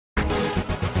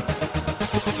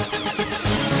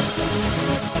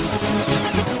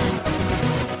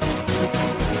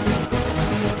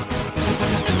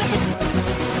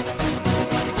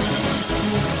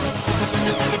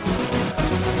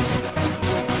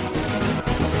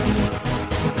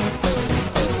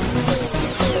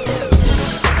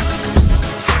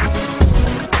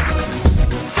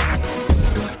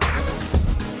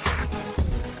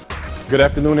Good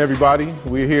afternoon, everybody.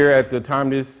 We're here at the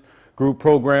Timelist Group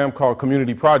program called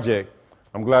Community Project.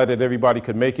 I'm glad that everybody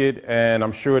could make it, and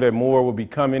I'm sure that more will be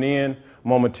coming in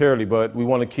momentarily, but we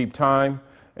want to keep time,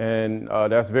 and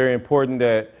that's very important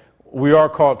that we are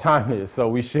called Timeless, so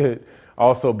we should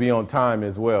also be on time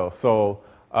as well. So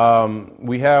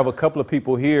we have a couple of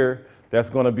people here that's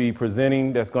going to be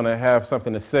presenting, that's going to have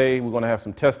something to say. We're going to have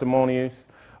some testimonies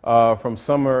from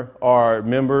some of our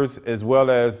members as well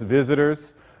as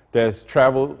visitors that's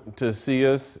traveled to see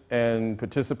us and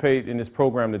participate in this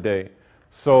program today.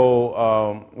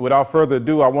 So without further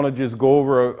ado, I want to just go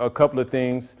over a couple of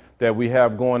things that we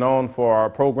have going on for our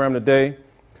program today.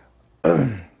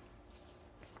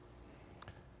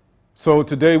 So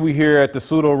today we're here at the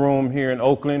Pseudo Room here in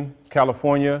Oakland,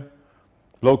 California,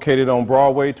 located on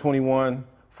Broadway,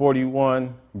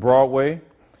 2141 Broadway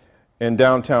in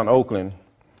downtown Oakland.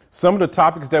 Some of the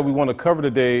topics that we want to cover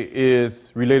today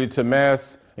is related to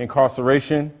mass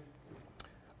incarceration.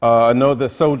 I know the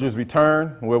soldiers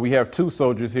return, where we have 2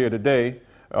 soldiers here today,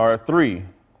 or 3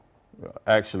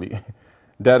 actually,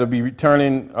 that'll be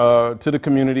returning to the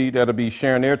community, that'll be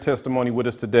sharing their testimony with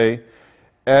us today,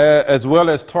 as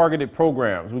well as targeted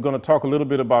programs. We're going to talk a little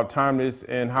bit about Timeless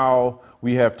and how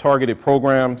we have targeted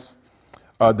programs,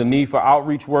 the need for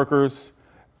outreach workers,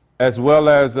 as well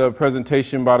as a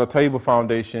presentation by the Table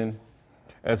Foundation,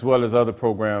 as well as other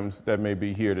programs that may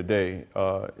be here today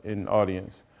in the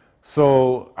audience.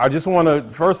 So I just want to,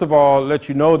 first of all, let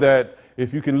you know that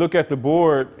if you can look at the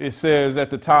board, it says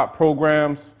at the top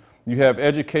programs, you have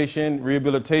education,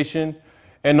 rehabilitation,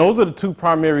 and those are the 2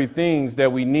 primary things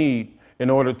that we need in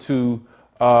order to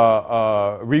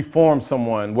reform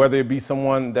someone, whether it be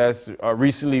someone that's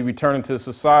recently returning to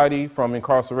society from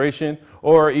incarceration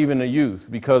or even a youth,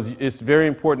 because it's very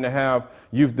important to have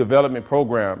youth development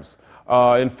programs.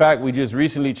 In fact, we just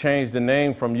recently changed the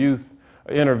name from youth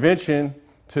intervention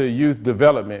to youth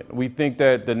development. We think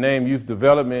that the name youth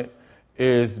development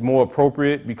is more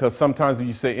appropriate because sometimes when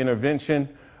you say intervention,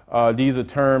 these are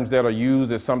terms that are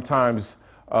used that sometimes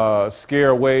scare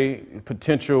away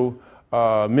potential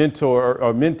mentor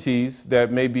or mentees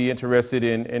that may be interested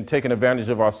in taking advantage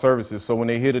of our services. So when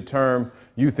they hear the term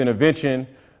youth intervention,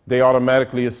 they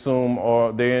automatically assume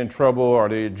or they're in trouble or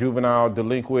they're juvenile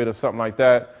delinquent or something like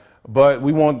that. But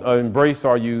we want to embrace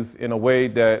our youth in a way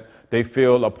that they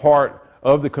feel a part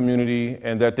of the community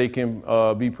and that they can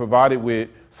be provided with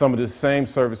some of the same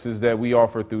services that we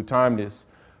offer through Timeless.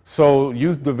 So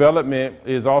youth development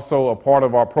is also a part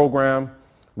of our program,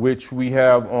 which we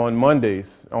have on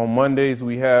Mondays. On Mondays,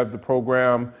 we have the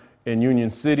program in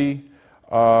Union City,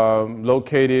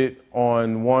 located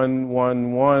on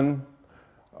 111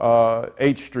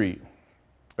 8th Street.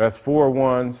 That's 4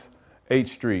 8th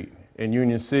Street in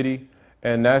Union City,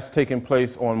 and that's taking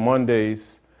place on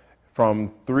Mondays from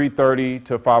 3:30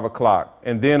 to 5 o'clock.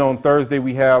 And then on Thursday,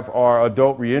 we have our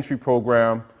adult reentry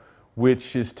program,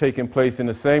 which is taking place in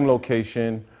the same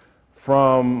location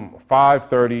from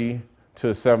 5:30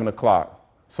 to 7 o'clock.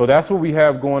 So that's what we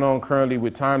have going on currently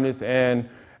with Timeless. And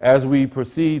as we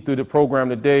proceed through the program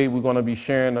today, we're going to be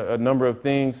sharing a number of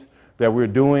things that we're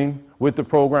doing with the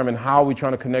program and how we're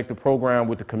trying to connect the program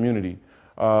with the community.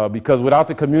 Because without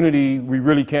the community, we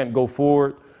really can't go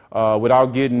forward.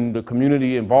 Without getting the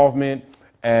community involvement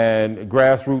and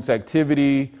grassroots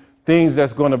activity, things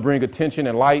that's going to bring attention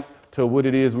and light to what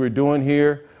it is we're doing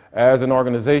here as an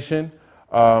organization.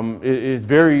 It is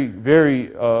very,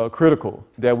 very critical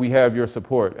that we have your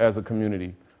support as a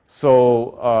community.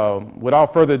 So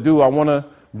without further ado, I want to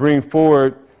bring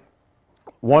forward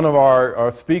one of our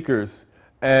speakers,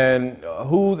 and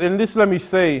this, let me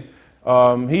say,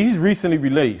 he's recently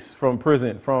released from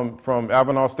prison, from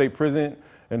Avenal State Prison.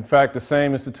 In fact, the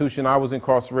same institution I was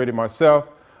incarcerated myself.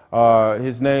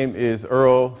 His name is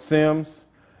Earl Sims,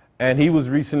 and he was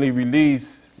recently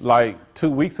released like 2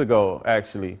 weeks ago,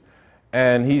 actually.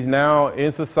 And he's now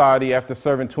in society after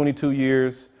serving 22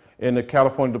 years in the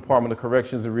California Department of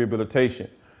Corrections and Rehabilitation.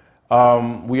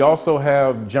 We also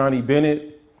have Johnny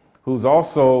Bennett, who's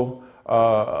also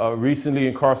a recently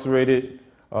incarcerated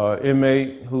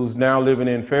inmate who's now living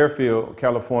in Fairfield,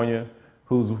 California,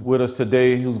 who's with us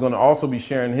today, who's going to also be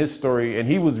sharing his story, and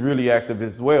he was really active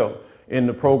as well in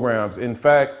the programs. In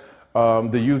fact,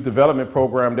 the youth development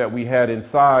program that we had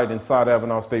inside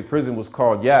Avenal State Prison was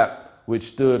called YAP, which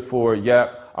stood for YAP,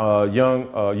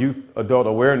 Young Youth Adult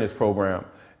Awareness Program.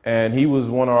 And he was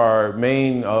one of our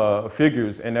main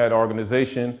figures in that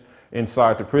organization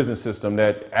inside the prison system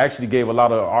that actually gave a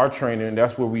lot of our training.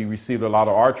 That's where we received a lot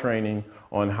of our training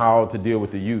on how to deal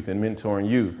with the youth and mentoring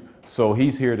youth. So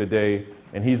he's here today,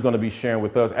 and he's going to be sharing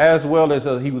with us, as well as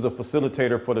he was a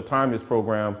facilitator for the Timeless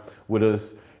program with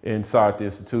us inside the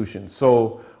institution.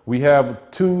 So we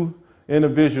have two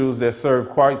individuals that served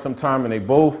quite some time, and they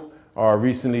both are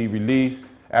recently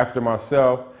released after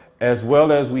myself, as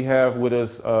well as we have with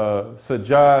us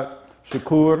Sajjad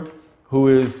Shakur, who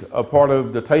is a part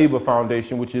of the Taiba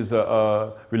Foundation, which is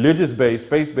a religious-based,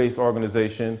 faith-based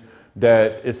organization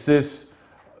that assists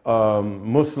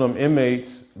Muslim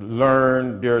inmates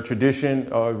learn their tradition,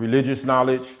 religious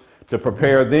knowledge, to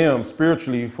prepare them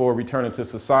spiritually for returning to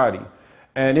society.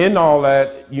 And in all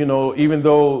that, you know, even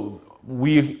though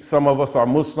some of us are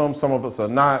Muslim, some of us are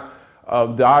not,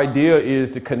 the idea is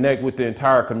to connect with the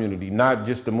entire community, not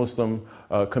just the Muslim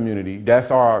community.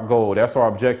 That's our goal. That's our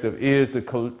objective, is to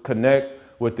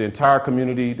connect with the entire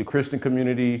community, the Christian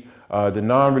community, the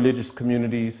non-religious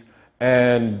communities,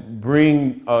 and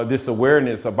bring this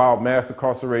awareness about mass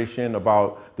incarceration,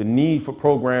 about the need for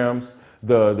programs,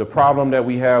 the problem that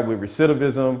we have with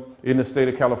recidivism in the state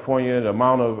of California, the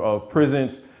amount of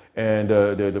prisons and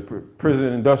the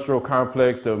prison industrial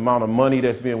complex, the amount of money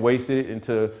that's being wasted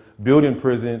into building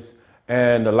prisons,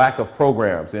 and the lack of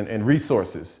programs and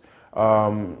resources.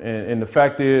 And the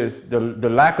fact is, the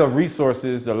lack of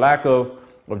resources, the lack of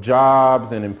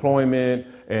jobs and employment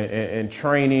and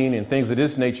training and things of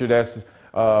this nature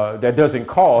that doesn't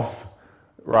cost,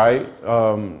 right?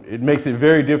 It makes it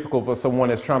very difficult for someone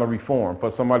that's trying to reform,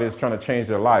 for somebody that's trying to change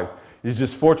their life. It's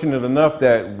just fortunate enough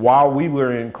that while we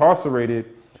were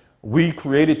incarcerated, we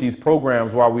created these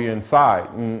programs while we were inside.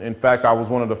 In fact, I was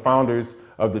one of the founders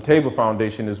of the Taiba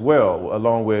Foundation as well,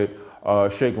 along with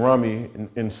Sheikh Rami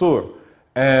and Sur.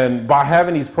 And by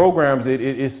having these programs,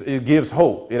 it gives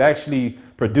hope. It actually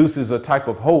produces a type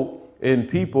of hope in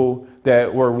people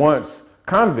that were once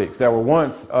convicts, that were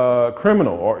once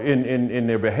criminal, or in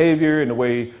their behavior, in the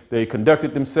way they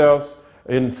conducted themselves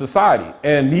in society.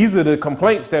 And these are the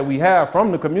complaints that we have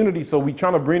from the community. So we're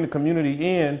trying to bring the community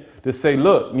in to say,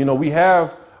 look, you know, we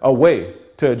have a way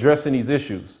to addressing these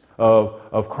issues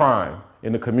of crime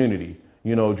in the community,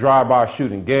 you know, drive-by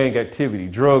shooting, gang activity,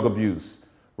 drug abuse,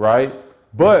 right?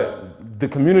 But the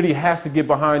community has to get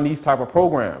behind these type of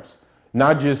programs,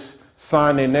 not just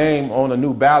sign their name on a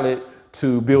new ballot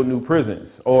to build new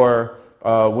prisons, or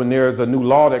when there's a new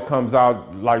law that comes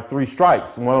out like 3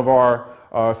 strikes. One of our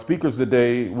speakers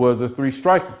today was a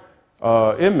 3-strike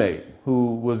inmate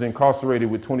who was incarcerated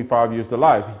with 25 years to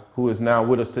life, who is now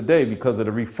with us today because of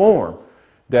the reform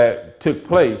that took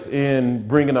place in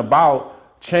bringing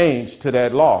about change to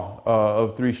that law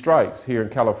of 3 strikes here in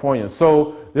California.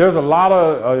 So there's a lot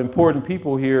of important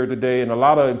people here today and a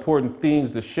lot of important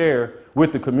things to share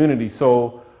with the community.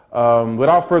 So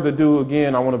without further ado,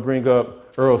 again, I want to bring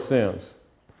up Earl Sims.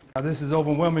 This is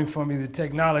overwhelming for me, the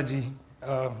technology.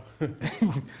 My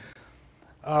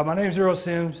name is Earl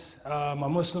Sims. My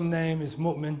Muslim name is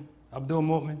Mu'min, Abdul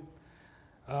Mu'min.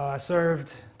 I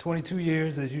served 22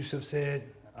 years, as Yusuf said,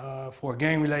 for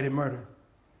gang-related murder.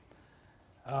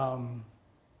 I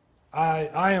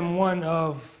am one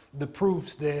of the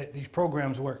proofs that these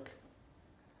programs work.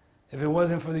 If it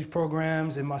wasn't for these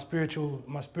programs and my spiritual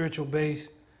base,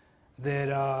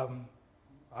 that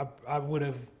I would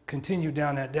have continued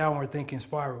down that downward thinking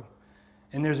spiral.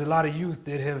 And there's a lot of youth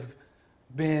that have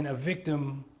been a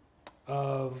victim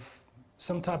of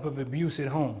some type of abuse at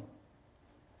home.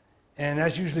 And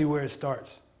that's usually where it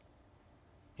starts.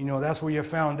 You know, that's where your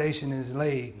foundation is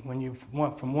laid, when you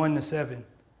went from 1 to 7.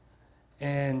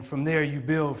 And from there you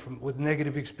build, with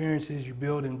negative experiences, you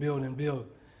build and build and build.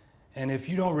 And if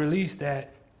you don't release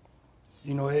that,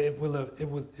 you know, it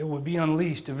will be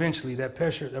unleashed eventually. That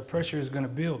pressure is going to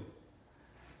build.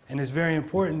 And it's very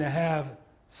important to have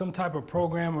some type of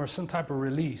program or some type of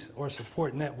release or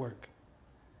support network.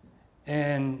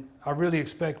 And I really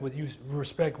respect what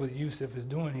Yusuf is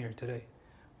doing here today,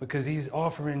 because he's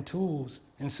offering tools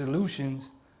and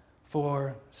solutions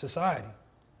for society.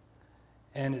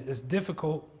 And it's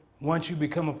difficult, once you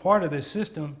become a part of this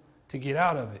system, to get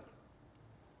out of it.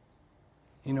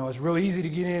 You know, it's real easy to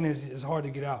get in, it's hard to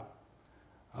get out.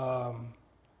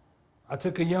 I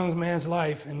took a young man's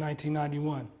life in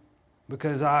 1991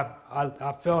 because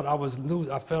I felt I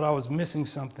was missing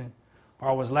something, or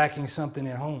I was lacking something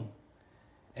at home.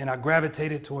 And I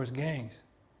gravitated towards gangs.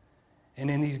 And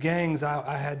in these gangs,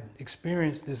 I had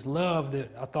experienced this love that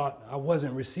I thought I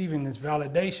wasn't receiving, this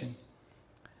validation.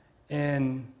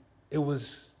 And it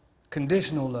was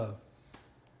conditional love.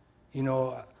 You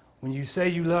know, when you say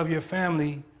you love your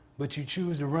family, but you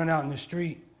choose to run out in the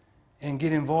street and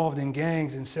get involved in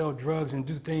gangs and sell drugs and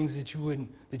do things that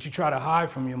you try to hide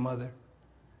from your mother,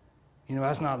 you know,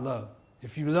 that's not love.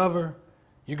 If you love her,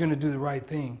 you're going to do the right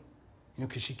thing, you know,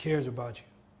 because she cares about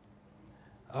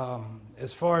you.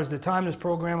 As far as the Timelist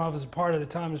program, I was a part of the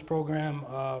Timelist program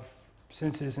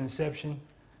since its inception.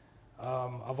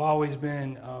 I've always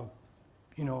been,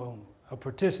 you know, a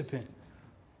participant.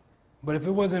 But if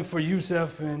it wasn't for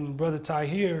Yusef and Brother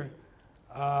Tahir,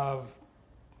 I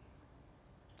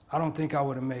don't think I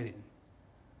would have made it,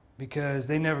 because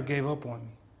they never gave up on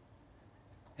me.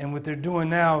 And what they're doing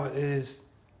now is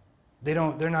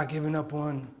they're not giving up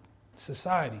on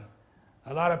society.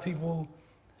 A lot of people,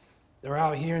 they're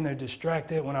out here and they're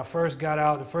distracted. When I first got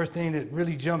out, the first thing that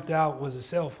really jumped out was the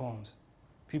cell phones.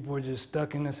 People were just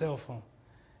stuck in the cell phone.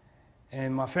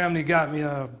 And my family got me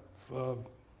an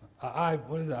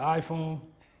iPhone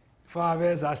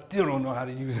 5S. I still don't know how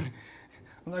to use it.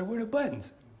 I'm like, where are the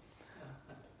buttons?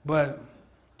 But,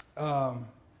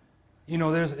 you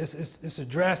know, it's a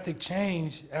drastic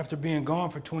change after being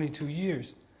gone for 22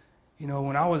 years. You know,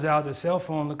 when I was out, the cell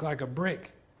phone looked like a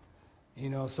brick. You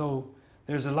know, so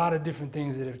there's a lot of different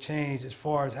things that have changed as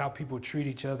far as how people treat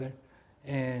each other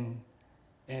and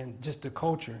just the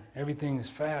culture. Everything is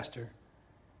faster,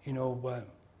 you know, but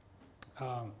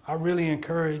I really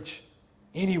encourage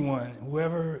anyone,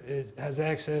 whoever has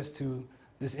access to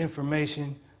this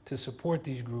information, to support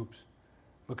these groups,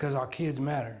 because our kids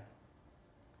matter.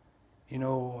 You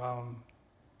know,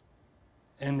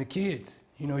 and the kids,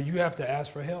 you know, you have to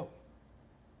ask for help.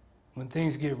 When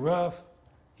things get rough,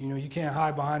 you know, you can't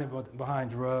hide behind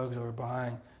drugs or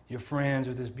behind your friends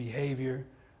or this behavior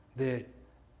that,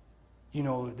 you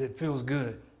know, that feels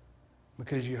good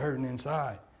because you're hurting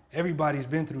inside. Everybody's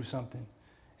been through something.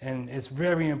 And it's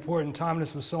very important.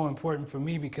 Timeless was so important for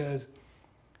me because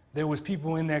there was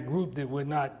people in that group that would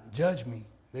not judge me.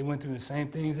 They went through the same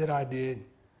things that I did.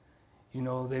 You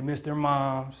know, they missed their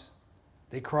moms.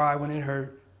 They cry when it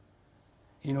hurt.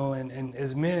 You know, and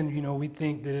as men, you know, we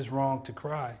think that it's wrong to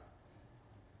cry,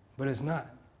 but it's not.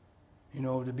 You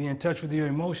know, to be in touch with your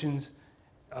emotions,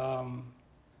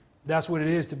 that's what it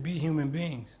is to be human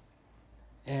beings.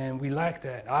 And we lack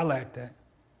that. I lack that.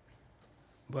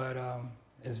 But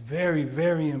it's very,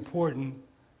 very important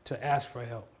to ask for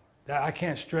help. I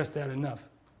can't stress that enough,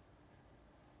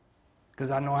 because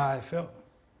I know how it felt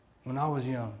when I was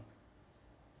young.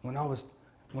 When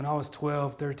I was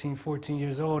 12, 13, 14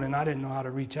 years old and I didn't know how to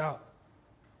reach out,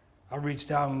 I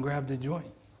reached out and grabbed a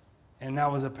joint. And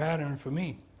that was a pattern for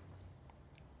me.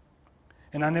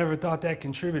 And I never thought that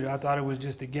contributed. I thought it was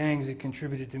just the gangs that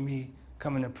contributed to me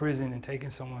coming to prison and taking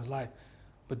someone's life.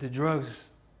 But the drugs,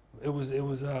 it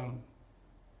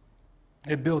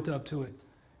built up to it.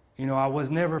 You know, I was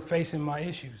never facing my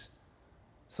issues.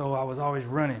 So I was always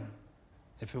running.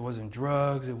 If it wasn't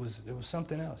drugs, it was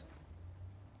something else.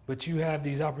 But you have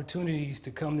these opportunities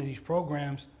to come to these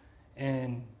programs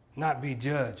and not be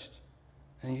judged.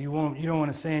 And you don't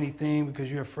want to say anything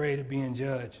because you're afraid of being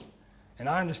judged. And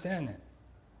I understand that.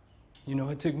 You know,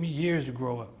 it took me years to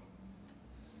grow up.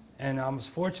 And I was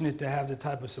fortunate to have the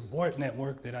type of support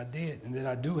network that I did and that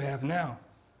I do have now.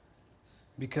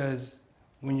 Because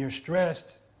when you're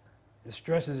stressed, the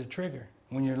stress is a trigger.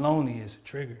 When you're lonely, it's a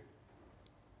trigger.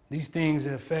 These things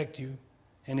affect you.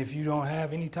 And if you don't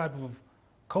have any type of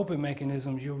coping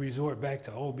mechanisms, you'll resort back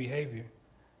to old behavior.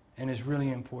 And it's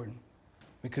really important,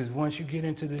 because once you get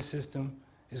into this system,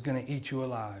 it's going to eat you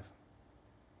alive.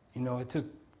 You know, it took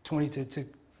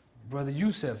Brother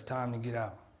Yusef time to get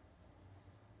out.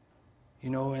 You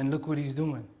know, and look what he's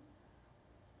doing.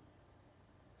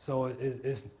 So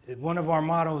one of our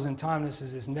mottos in Timeless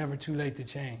is it's never too late to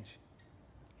change.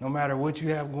 No matter what you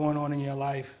have going on in your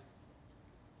life,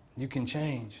 you can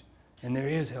change, and there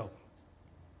is help.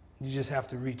 You just have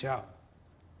to reach out.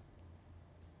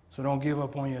 So don't give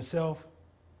up on yourself,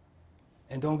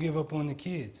 and don't give up on the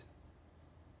kids,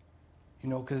 you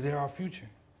know, because they're our future.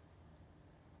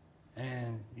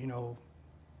 And, you know,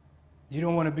 you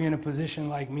don't want to be in a position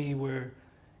like me where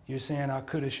you're saying I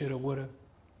coulda, shoulda, woulda,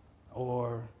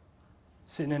 or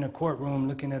sitting in a courtroom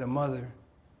looking at a mother,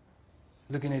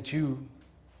 looking at you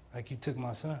like you took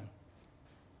my son.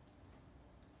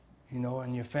 You know,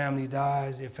 and your family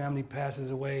dies, your family passes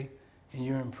away, and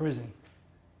you're in prison.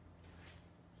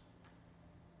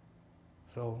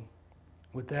 So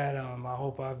with that, I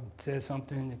hope I've said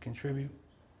something to contribute,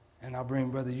 and I'll bring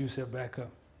Brother Yusef back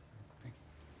up. Thank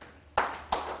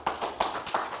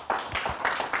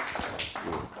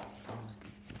you.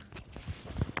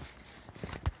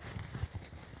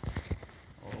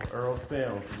 Oh, Earl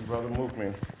Sims, Brother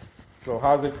Mookman. So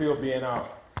how's it feel being out?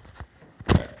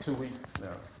 2 weeks now.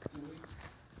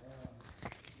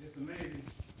 It's amazing,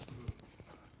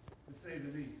 to say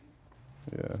the least.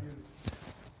 Yeah.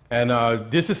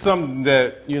 And this is something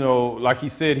that, you know, like he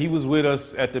said, he was with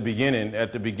us at the beginning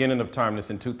of Timeless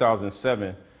in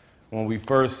 2007 when we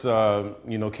first,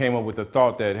 came up with the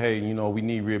thought that, hey, we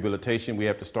need rehabilitation. We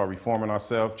have to start reforming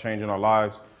ourselves, changing our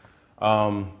lives.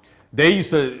 They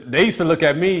used to look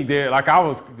at me there like I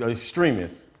was an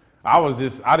extremist.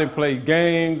 I didn't play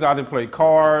games. I didn't play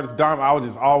cards. I was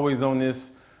just always on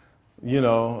this,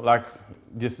 like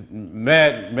just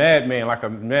madman, like a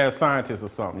mad scientist or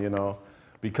something,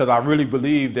 because I really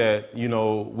believed that,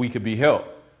 we could be helped.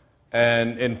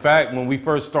 And in fact, when we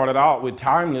first started out with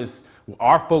Timelist,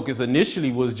 our focus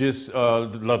initially was just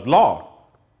the law.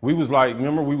 We was like,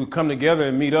 remember, we would come together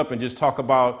and meet up and just talk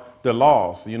about the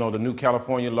laws, the new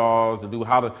California laws,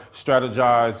 how to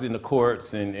strategize in the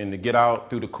courts and to get out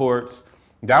through the courts.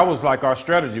 That was like our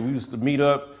strategy. We used to meet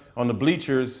up on the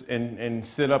bleachers and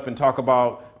sit up and talk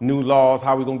about new laws,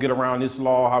 how we gonna get around this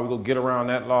law, how we gonna get around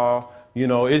that law.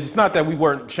 It's not that we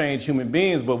weren't changed human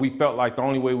beings, but we felt like the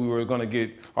only way we were gonna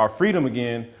get our freedom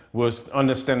again was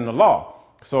understanding the law.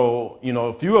 So,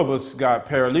 a few of us got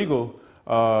paralegal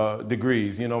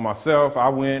degrees. Myself, I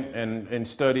went and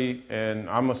studied, and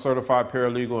I'm a certified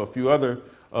paralegal. A few other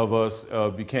of us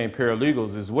became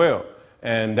paralegals as well.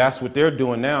 And that's what they're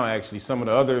doing now, actually. Some of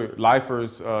the other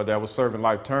lifers that were serving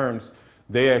life terms,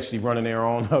 they actually running their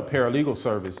own paralegal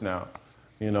service now,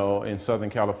 in Southern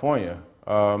California.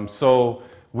 So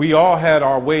we all had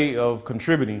our way of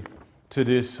contributing to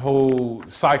this whole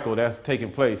cycle that's taking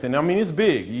place. And I mean, it's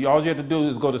big. All you have to do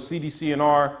is go to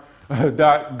cdcnr.gov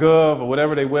or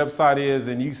whatever their website is,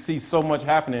 and you see so much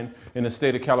happening in the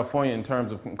state of California in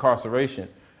terms of incarceration.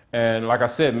 And like I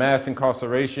said, mass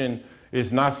incarceration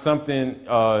is not something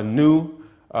new.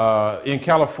 In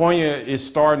California, it's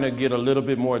starting to get a little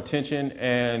bit more attention,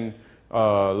 and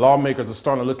lawmakers are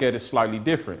starting to look at it slightly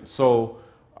different. So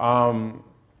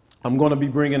I'm going to be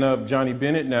bringing up Johnny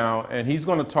Bennett now, and he's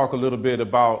going to talk a little bit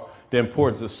about the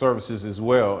importance of services as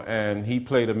well. And he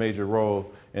played a major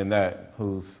role in that,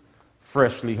 who's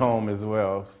freshly home as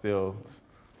well, still.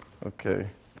 Okay,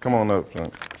 come on up,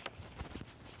 John.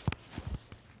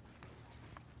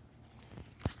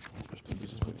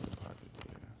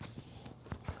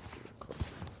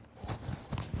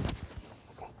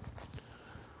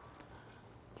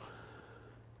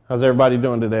 How's everybody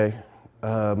doing today?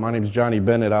 My name is Johnny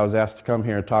Bennett. I was asked to come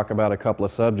here and talk about a couple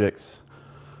of subjects.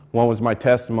 One was my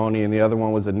testimony, and the other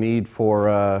one was a need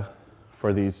for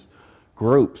these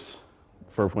groups,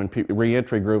 for when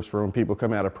reentry groups for when people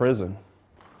come out of prison.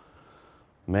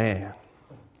 Man,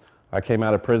 I came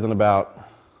out of prison about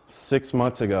 6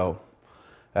 months ago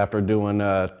after doing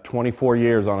 24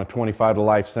 years on a 25 to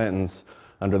life sentence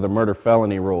under the murder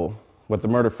felony rule. What the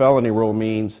murder felony rule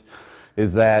means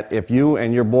is that if you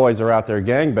and your boys are out there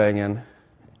gangbanging,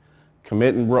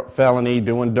 committing felony,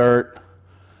 doing dirt,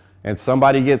 and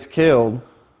somebody gets killed,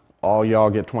 all y'all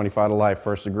get 25 to life,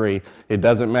 first degree. It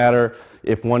doesn't matter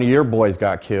if one of your boys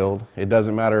got killed. It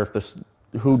doesn't matter if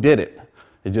who did it.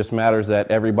 It just matters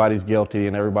that everybody's guilty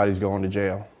and everybody's going to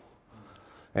jail.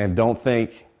 And don't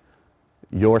think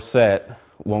your set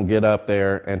won't get up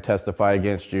there and testify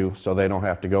against you so they don't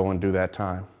have to go and do that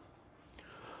time.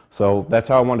 So that's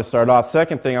how I wanted to start off.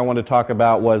 Second thing I wanted to talk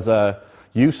about was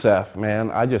Youssef, man.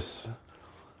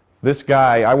 This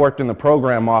guy, I worked in the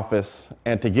program office,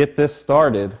 and to get this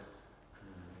started,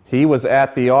 he was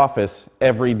at the office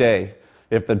every day.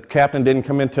 If the captain didn't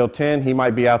come in till 10, he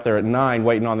might be out there at 9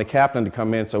 waiting on the captain to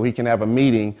come in so he can have a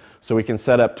meeting, so we can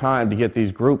set up time to get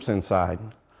these groups inside.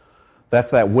 That's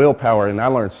that willpower, and I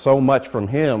learned so much from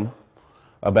him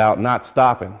about not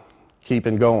stopping,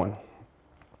 keeping going.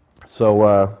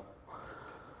 So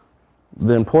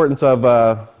the importance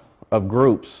of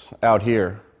groups out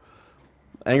here.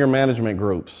 Anger management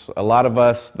groups. A lot of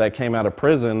us that came out of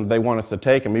prison, they want us to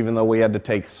take them, even though we had to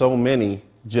take so many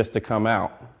just to come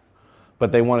out.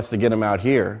 But they want us to get them out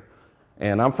here.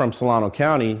 And I'm from Solano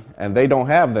County, and they don't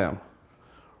have them.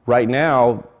 Right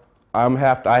now, I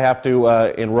have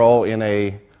to enroll in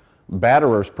a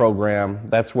batterers program.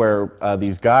 That's where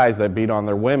these guys that beat on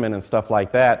their women and stuff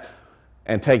like that,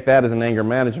 and take that as an anger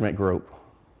management group.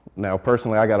 Now,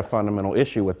 personally, I got a fundamental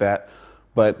issue with that,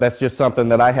 but that's just something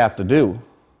that I have to do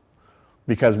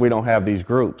because we don't have these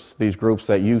groups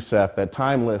that Youssef, that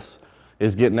Timelist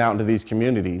is getting out into these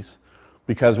communities.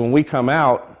 Because when we come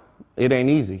out, it ain't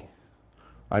easy.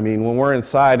 I mean, when we're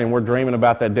inside and we're dreaming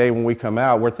about that day when we come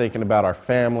out, we're thinking about our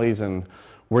families, and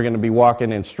we're going to be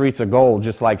walking in streets of gold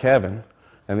just like heaven.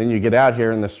 And then you get out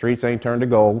here and the streets ain't turned to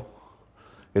gold.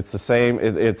 It's the same,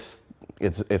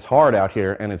 it's hard out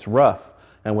here, and it's rough.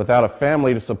 And without a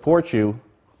family to support you,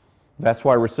 that's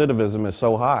why recidivism is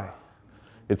so high.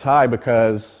 It's high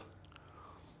because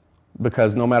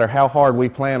no matter how hard we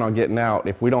plan on getting out,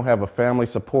 if we don't have a family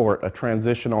support, a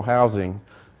transitional housing,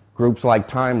 Groups like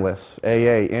Timelist,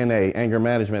 AA, NA, anger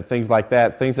management, things like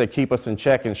that, things that keep us in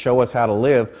check and show us how to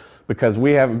live, because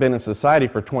we haven't been in society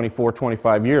for 24,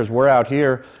 25 years. We're out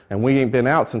here and we ain't been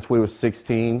out since we was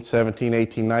 16, 17,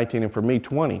 18, 19, and for me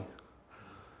 20.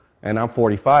 And I'm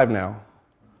 45 now.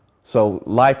 So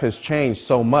life has changed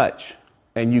so much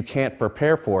and you can't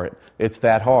prepare for it. It's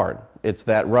that hard. It's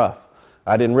that rough.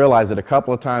 I didn't realize it. A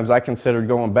couple of times I considered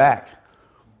going back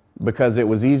because it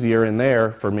was easier in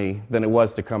there for me than it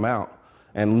was to come out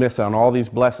and miss on all these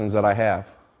blessings that I have,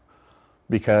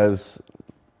 because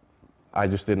I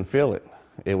just didn't feel it.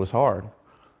 It was hard.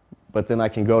 But then I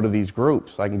can go to these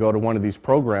groups. I can go to one of these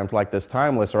programs like this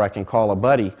Timeless, or I can call a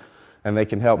buddy and they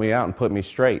can help me out and put me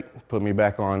straight, put me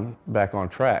back on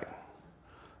track.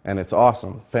 And it's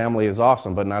awesome. Family is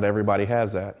awesome, but not everybody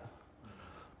has that.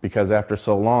 Because after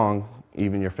so long,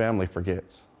 even your family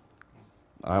forgets.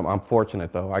 I'm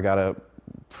fortunate though. I got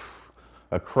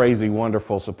a crazy,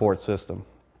 wonderful support system.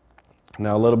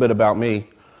 Now a little bit about me.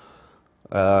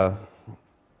 I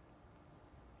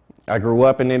grew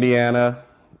up in Indiana,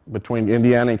 between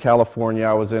Indiana and California.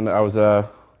 I was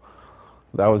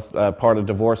part of a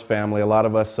divorced family. A lot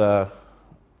of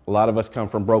us come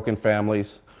from broken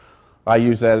families. I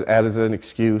use that as an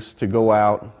excuse to go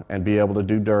out and be able to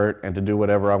do dirt and to do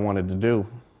whatever I wanted to do.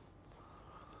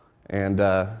 And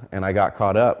I got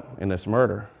caught up in this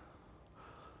murder.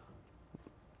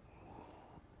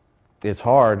 It's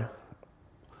hard,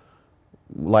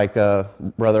 like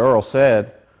Brother Earl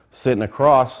said, sitting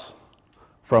across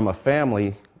from a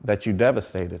family that you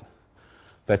devastated,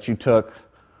 that you took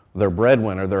their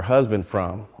breadwinner, their husband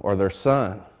from, or their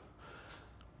son.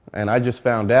 And I just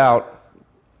found out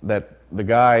that the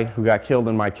guy who got killed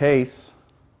in my case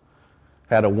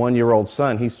had a 1-year-old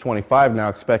son. He's 25 now,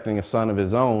 expecting a son of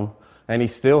his own, and he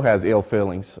still has ill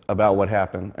feelings about what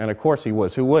happened. And of course he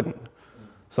was. Who wouldn't?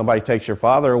 Somebody takes your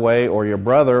father away, or your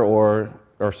brother, or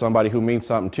somebody who means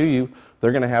something to you,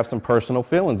 they're going to have some personal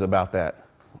feelings about that,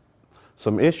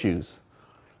 some issues.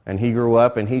 And he grew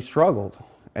up and he struggled.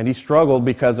 And he struggled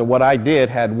because of what I did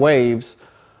had waves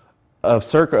of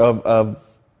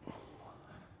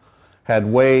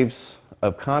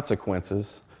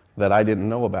consequences that I didn't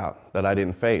know about, that I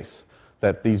didn't face,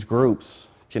 that these groups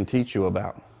can teach you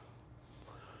about.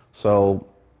 So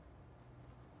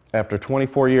after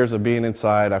 24 years of being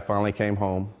inside, I finally came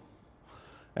home,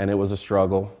 and it was a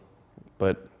struggle,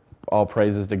 but all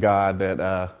praises to God that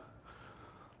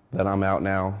I'm out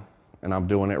now and I'm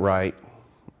doing it right,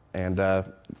 and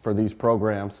for these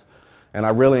programs. And I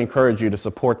really encourage you to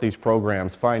support these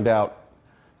programs. Find out,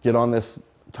 get on this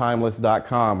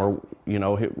timelist.com, or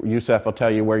Yusef will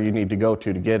tell you where you need to go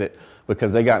to get it,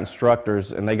 because they got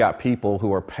instructors and they got people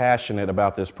who are passionate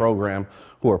about this program,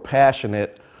 who are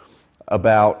passionate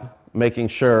about making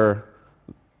sure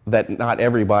that not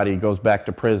everybody goes back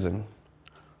to prison,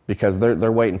 because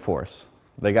they're waiting for us.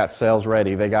 They got cells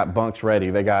ready, they got bunks ready,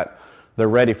 they're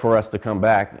ready for us to come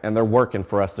back, and they're working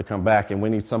for us to come back, and we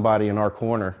need somebody in our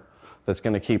corner that's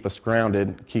going to keep us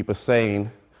grounded, keep us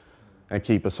sane, and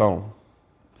keep us home.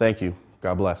 Thank you.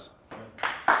 God bless.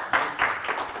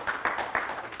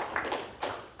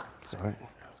 Sorry.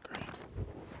 That's great.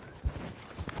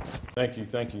 Thank you,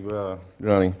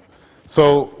 Johnny.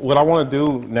 So what I want to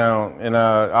do now, and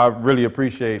I really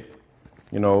appreciate,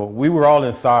 we were all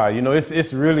inside.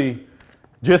 It's really,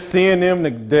 just seeing them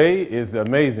today is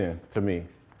amazing to me,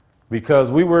 because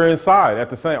we were inside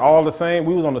at all the same.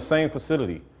 We was on the same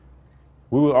facility.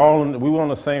 We were on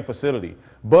the same facility.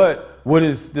 But what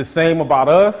is the same about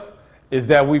us is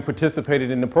that we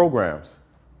participated in the programs.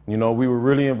 We were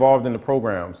really involved in the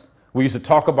programs. We used to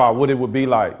talk about what it would be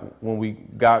like when we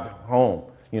got home.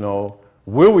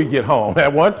 Will we get home?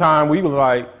 At one time, we was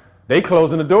like, they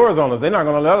closing the doors on us. They're not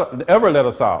going to ever let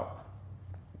us out,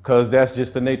 because that's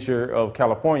just the nature of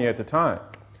California at the time.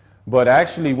 But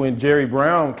actually, when Jerry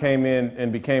Brown came in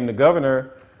and became the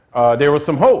governor, there was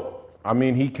some hope. I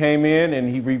mean, he came in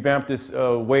and he revamped this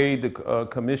way the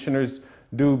commissioners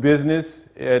do business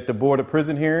at the Board of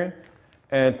Prison Hearing,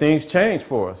 and things changed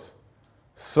for us.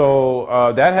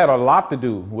 So that had a lot to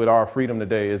do with our freedom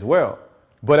today as well.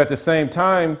 But at the same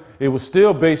time, it was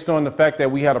still based on the fact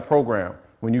that we had a program.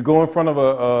 When you go in front of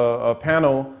a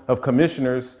panel of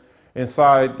commissioners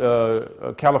inside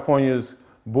California's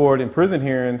Board and Prison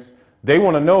Hearings, they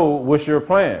want to know, what's your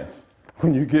plans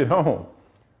when you get home?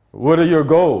 What are your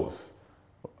goals?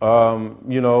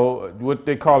 What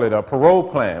they call it, a parole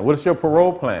plan. What is your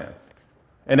parole plans?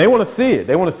 And they want to see it.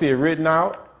 They want to see it written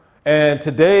out. And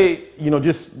today,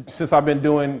 just since I've been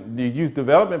doing the youth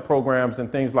development programs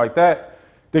and things like that,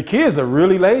 the kids are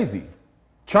really lazy.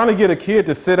 Trying to get a kid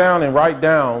to sit down and write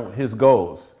down his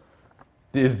goals.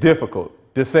 is difficult.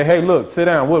 To say, hey, look, sit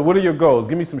down. What are your goals?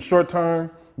 Give me some short-term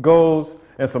goals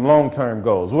and some long-term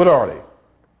goals. What are they?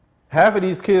 Half of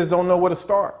these kids don't know where to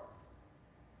start.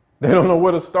 They don't know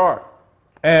where to start.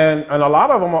 And a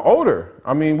lot of them are older.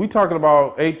 I mean, we talking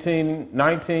about 18,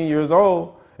 19 years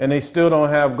old, and they still don't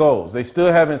have goals. They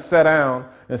still haven't sat down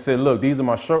and said, look, these are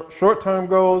my short-term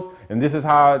goals, and this is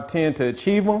how I tend to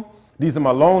achieve them. These are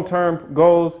my long-term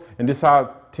goals, and this is how I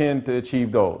tend to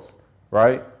achieve those,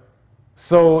 right?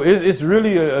 So it's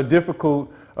really a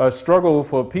difficult struggle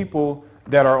for people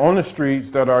that are on the streets,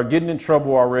 that are getting in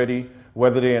trouble already,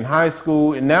 whether they're in high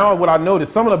school. And now what I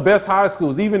noticed, some of the best high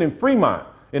schools, even in Fremont,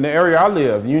 in the area I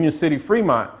live, Union City,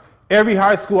 Fremont, every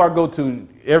high school I go to,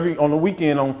 on the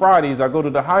weekend, on Fridays, I go to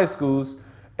the high schools,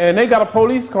 and they got a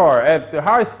police car at the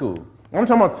high school. I'm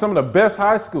talking about some of the best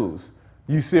high schools.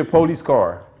 You see a police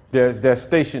car that's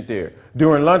stationed there.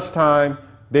 During lunchtime,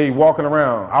 they walking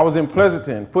around. I was in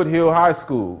Pleasanton, Foothill High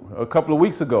School, a couple of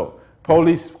weeks ago.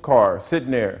 Police car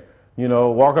sitting there, you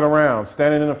know, walking around,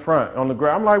 standing in the front on the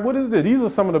ground. I'm like, what is this? These are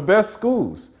some of the best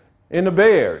schools in the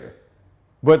Bay Area.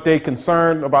 But they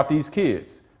concerned about these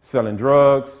kids selling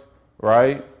drugs,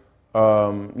 right?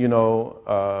 Bullying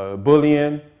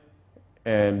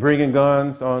and bringing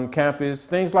guns on campus,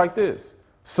 things like this.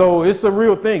 So it's a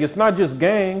real thing. It's not just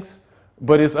gangs,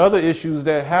 but it's other issues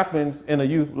that happens in a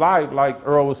youth life, like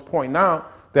Earl was pointing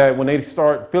out, that when they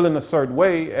start feeling a certain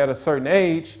way at a certain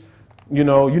age, you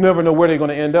know, you never know where they're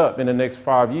going to end up in the next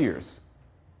 5 years.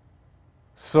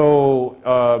 So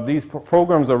these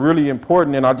programs are really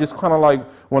important, and I just kind of like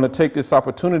want to take this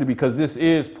opportunity because this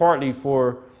is partly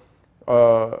for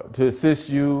to assist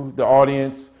you, the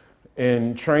audience,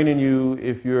 in training you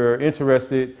if you're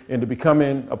interested into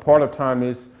becoming a part of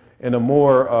Timelist in a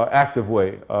more active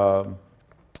way.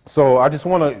 So I just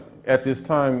want to, at this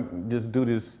time, just do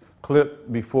this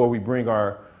clip before we bring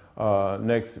our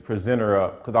next presenter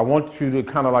up, because I want you to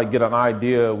kind of like get an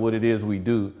idea of what it is we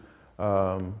do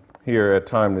here at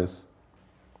Timelist.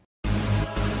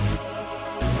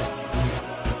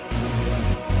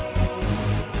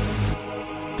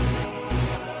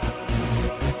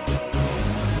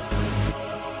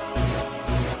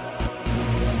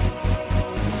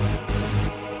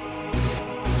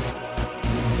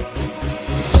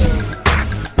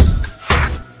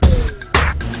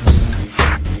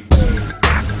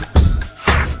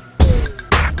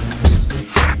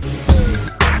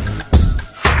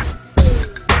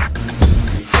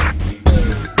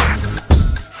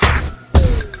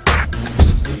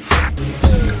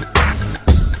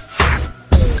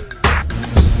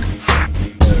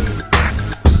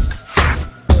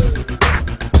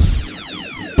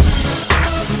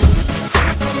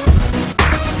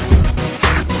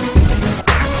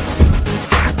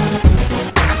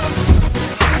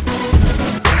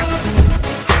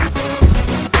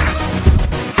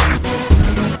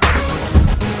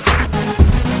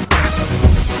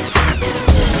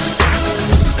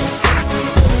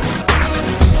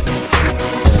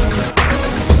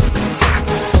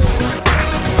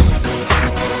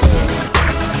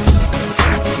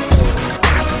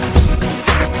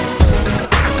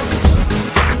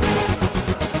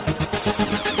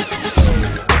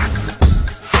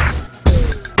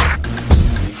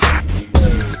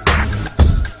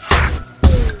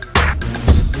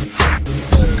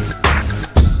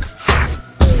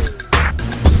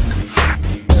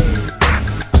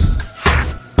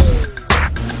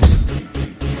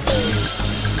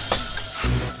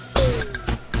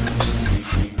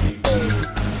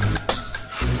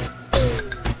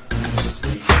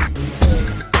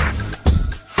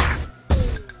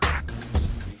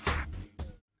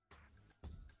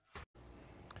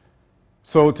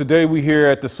 So today we're here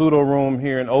at the Pseudo Room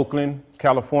here in Oakland,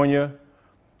 California,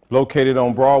 located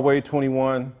on Broadway,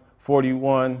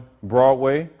 2141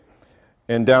 Broadway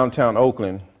in downtown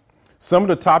Oakland. Some of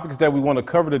the topics that we want to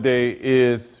cover today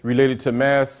is related to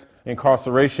mass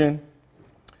incarceration.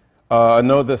 I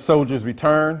know the soldiers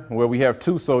return, where we have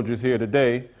 2 soldiers here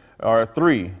today, or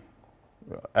 3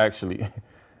 actually,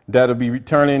 that'll be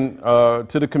returning to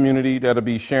the community, that'll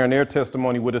be sharing their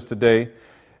testimony with us today,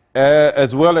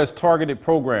 as well as targeted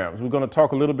programs. We're going to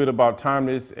talk a little bit about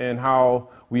Timelist and how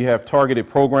we have targeted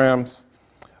programs,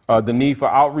 the need for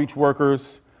outreach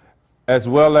workers, as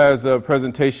well as a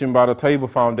presentation by the Table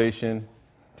Foundation,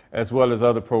 as well as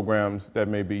other programs that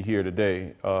may be here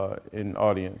today in the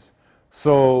audience.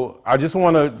 So I just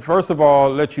want to, first of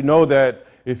all, let you know that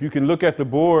if you can look at the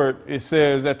board, it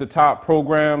says at the top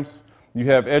programs, you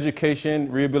have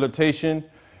education, rehabilitation,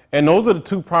 and those are the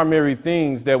 2 primary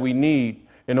things that we need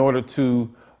in order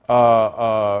to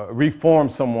reform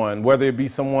someone, whether it be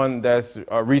someone that's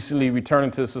recently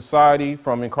returning to society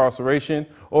from incarceration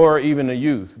or even a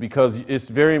youth, because it's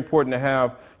very important to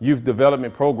have youth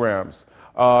development programs.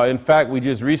 In fact, we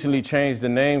just recently changed the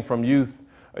name from youth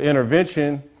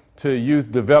intervention to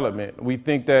youth development. We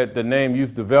think that the name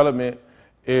youth development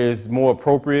is more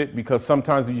appropriate because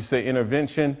sometimes when you say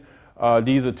intervention,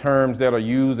 these are terms that are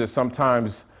used that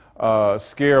sometimes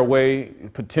scare away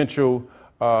potential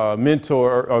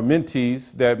mentor or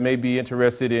mentees that may be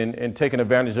interested in taking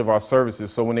advantage of our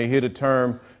services. So when they hear the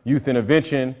term youth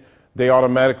intervention, they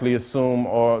automatically assume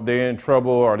or they're in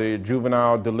trouble or they're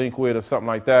juvenile delinquent or something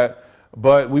like that.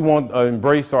 But we want to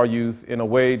embrace our youth in a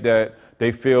way that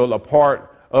they feel a part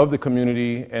of the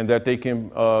community and that they can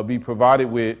be provided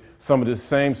with some of the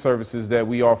same services that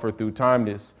we offer through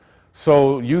Timelist.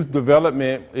 So youth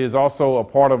development is also a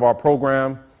part of our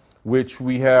program, which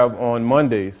we have on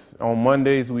Mondays. On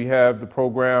Mondays, we have the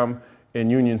program in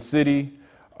Union City,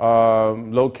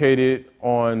 located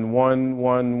on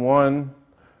 111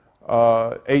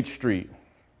 H Street.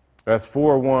 That's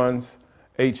 401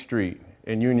 H Street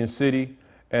in Union City,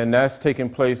 and that's taking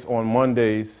place on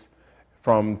Mondays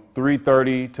from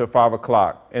 3:30 to 5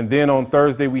 o'clock. And then on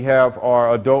Thursday, we have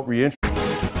our adult reentry.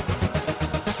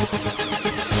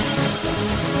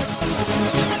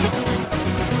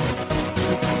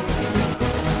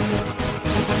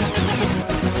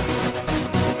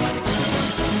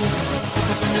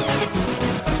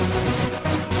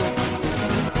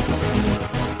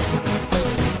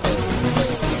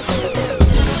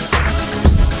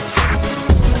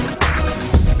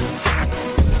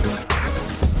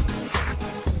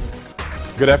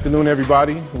 Good afternoon,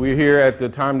 everybody. We're here at the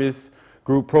Timelist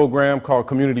Group program called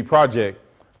Community Project.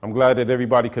 I'm glad that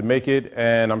everybody could make it,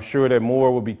 and I'm sure that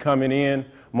more will be coming in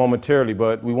momentarily,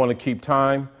 but we want to keep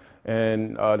time,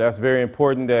 and that's very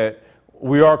important that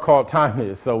we are called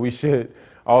Timeless, so we should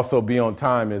also be on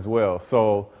time as well.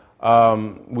 So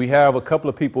we have a couple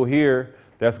of people here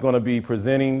that's going to be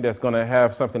presenting, that's going to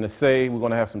have something to say. We're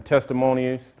going to have some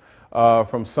testimonies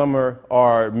from some of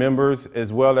our members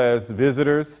as well as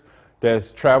visitors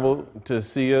that's traveled to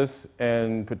see us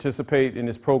and participate in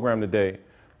this program today.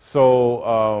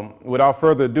 So without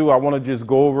further ado, I want to just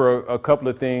go over a couple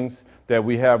of things that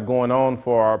we have going on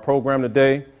for our program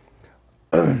today.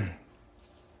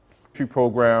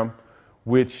 Program,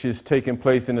 which is taking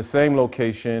place in the same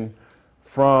location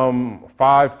from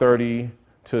 5:30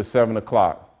 to 7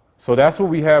 o'clock. So that's what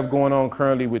we have going on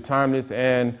currently with Timeless.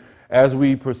 And as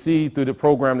we proceed through the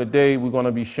program today, we're going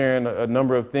to be sharing a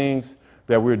number of things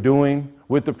that we're doing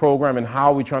with the program and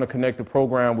how we're trying to connect the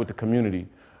program with the community.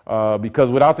 Because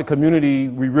without the community,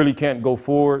 we really can't go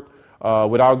forward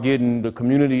without getting the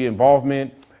community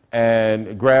involvement and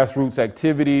grassroots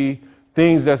activity,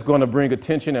 things that's going to bring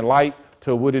attention and light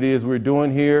to what it is we're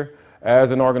doing here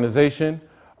as an organization.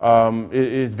 It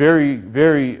is very,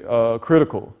 very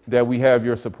critical that we have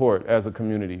your support as a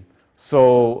community.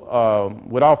 So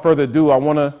without further ado, I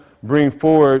want to bring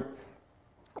forward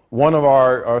one of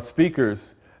our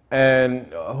speakers, and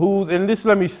this,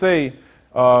 let me say,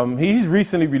 he's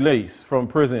recently released from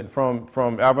prison, from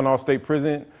Avenal State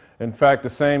Prison. In fact, the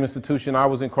same institution I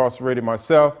was incarcerated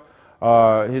myself.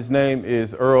 His name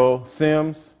is Earl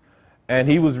Sims, and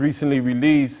he was recently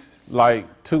released like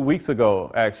 2 weeks ago,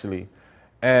 actually.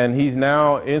 And he's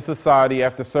now in society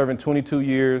after serving 22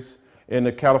 years in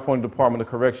the California Department of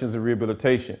Corrections and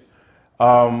Rehabilitation.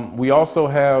 We also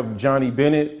have Johnny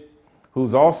Bennett,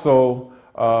 who's also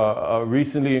a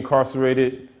recently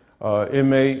incarcerated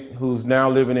inmate who's now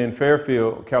living in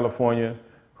Fairfield, California,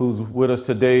 who's with us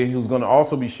today, who's going to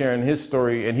also be sharing his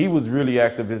story. And he was really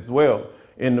active as well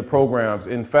in the programs.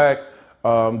 In fact,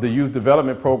 the youth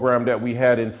development program that we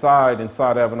had inside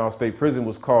Avenal State Prison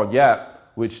was called YAP,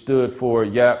 which stood for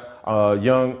YAP,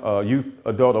 Young Youth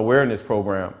Adult Awareness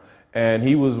Program. And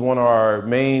he was one of our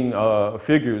main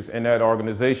figures in that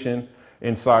organization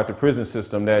inside the prison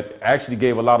system that actually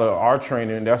gave a lot of our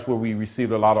training. That's where we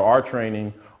received a lot of our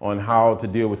training on how to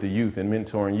deal with the youth and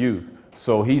mentoring youth.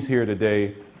 So he's here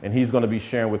today, and he's going to be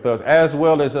sharing with us, as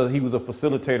well as he was a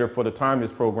facilitator for the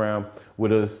Timeless program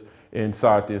with us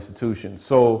inside the institution.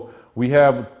 So we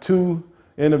have two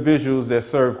individuals that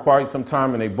served quite some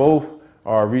time, and they both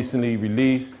are recently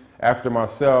released after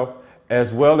myself,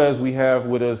 as well as we have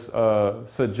with us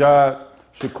Sajjad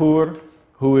Shakur,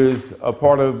 who is a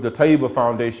part of the Taiba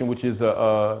Foundation, which is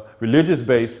a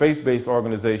religious-based, faith-based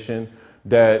organization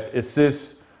that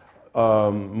assists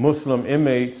Muslim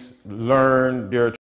inmates learn their